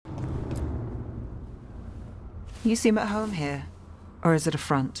You seem at home here. Or is it a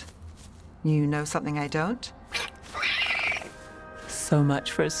front? You know something I don't? So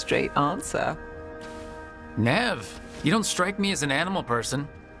much for a straight answer. Neve, you don't strike me as an animal person.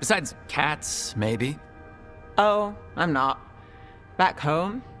 Besides cats, maybe. Oh, I'm not. Back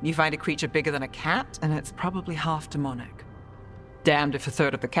home, you find a creature bigger than a cat, and it's probably half demonic. Damned if a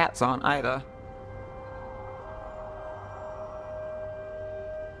third of the cats aren't either.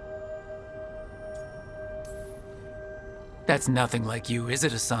 That's nothing like you, is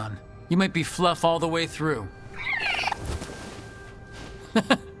it, Assan? You might be fluff all the way through.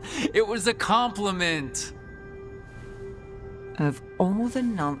 It was a compliment! Of all the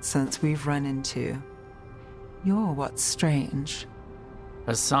nonsense we've run into, you're what's strange.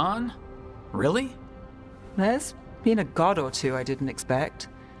 Assan? Really? There's been a god or two I didn't expect.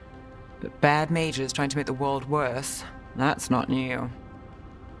 But bad mages trying to make the world worse, that's not new.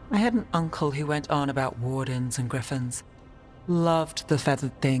 I had an uncle who went on about wardens and griffins. Loved the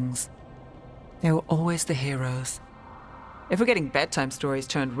feathered things. They were always the heroes. If we're getting bedtime stories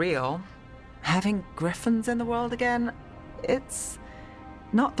turned real, having griffins in the world again, it's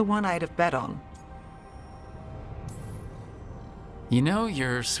not the one I'd have bet on. You know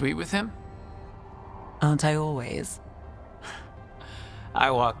you're sweet with him? Aren't I always?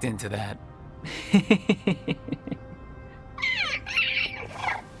 I walked into that.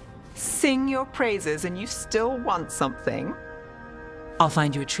 Sing your praises and you still want something? I'll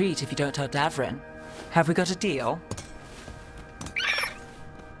find you a treat if you don't tell Davrin. Have we got a deal?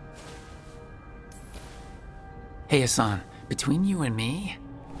 Hey, Assan, between you and me,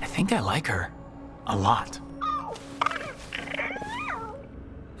 I think I like her. A lot.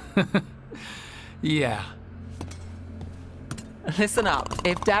 Yeah. Listen up.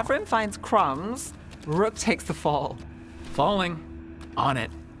 If Davrin finds crumbs, Rook takes the fall. Falling. On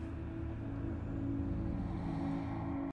it.